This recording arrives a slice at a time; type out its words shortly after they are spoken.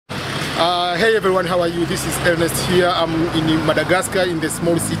Hey everyone, how are you? This is Ernest here. I'm in Madagascar in the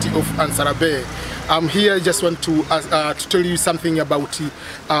small city of Antsirabe. I'm here, I just want to tell you something about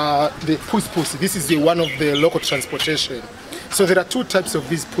the PUSS-PUSS. This is one of the local transportation. So there are two types of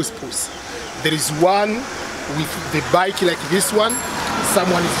these PUSS-PUSS. There is one with the bike like this one.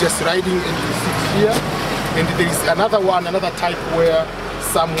 Someone is just riding and you sit here. And there is another one, another type where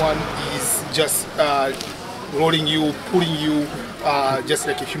someone is just rolling you, pulling you, just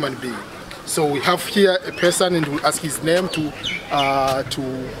like a human being. So we have here a person and we'll ask his name to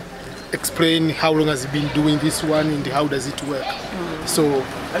explain how long has he been doing this one and how does it work. So,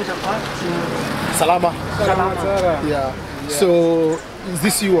 Salama. Salama. Yeah. So, is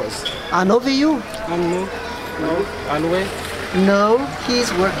this yours? Over you? No. Anway? No,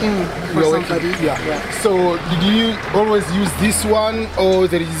 he's working for somebody. Yeah. So, did you always use this one or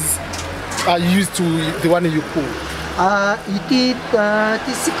there is used to the one you pull? Ity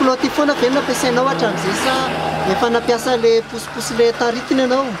cycloty foana ve nampiasainao hatram'izay sa efa nampiasa le PUSS-PUSS le taritiny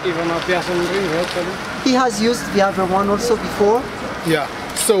ianao? Efa nampiasa an'ireny zao taloha. He has used the other one also before. Yeah.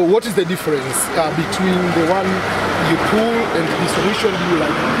 So what is the difference between the one you pull and this? Which one do you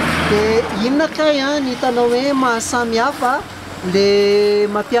like? De inona kay ny hitanao hoe mahasamy hafa le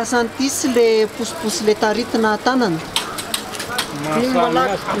mampiasa an'ity sy le PUSS-PUSS le taritina tanana? The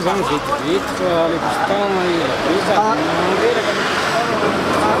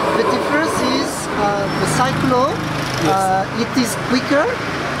difference is the cyclo, it is quicker,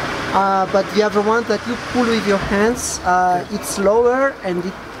 but the other one that you pull with your hands, it's slower and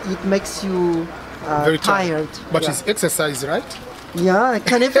it makes you very tired. But it's exercise, right? Yeah,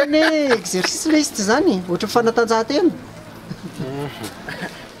 kanefa ne exercice le izy zany, ohatra fanatanjahantena.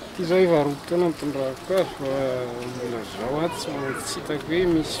 Ty zao ivarotana mitondrako azy fa mbola zao ato tsy hitako hoe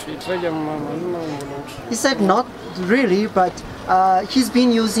misy fetraika amin'ny manana. He said not really, but he's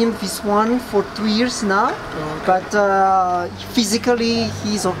been using this one for 2 years now, but physically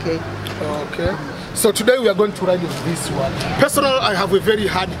he's okay. Okay. So today we are going to ride on this one. Personally, I have a very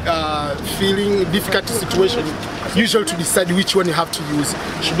hard feeling, difficult situation, usually to decide which one you have to use.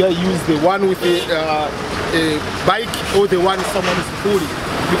 Should I use the one with a bike or the one someone is pulling?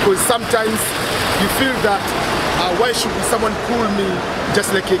 Because sometimes you feel that why should someone pull me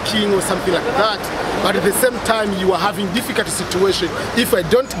just like a king or something like that? But at the same time you are having difficult situation. If I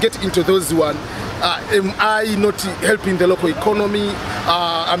don't get into those one, am I not helping the local economy?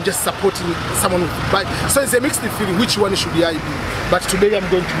 I'm just supporting someone with the bike. So it's a mixed feeling, which one should I do? But today I'm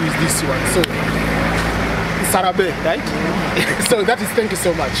going to use this one. So Antsirabe, right? So that is, thank you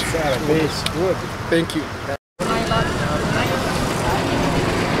so much. Antsirabe is good. Thank you.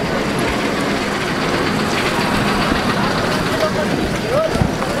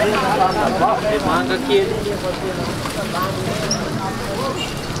 Manga aqui.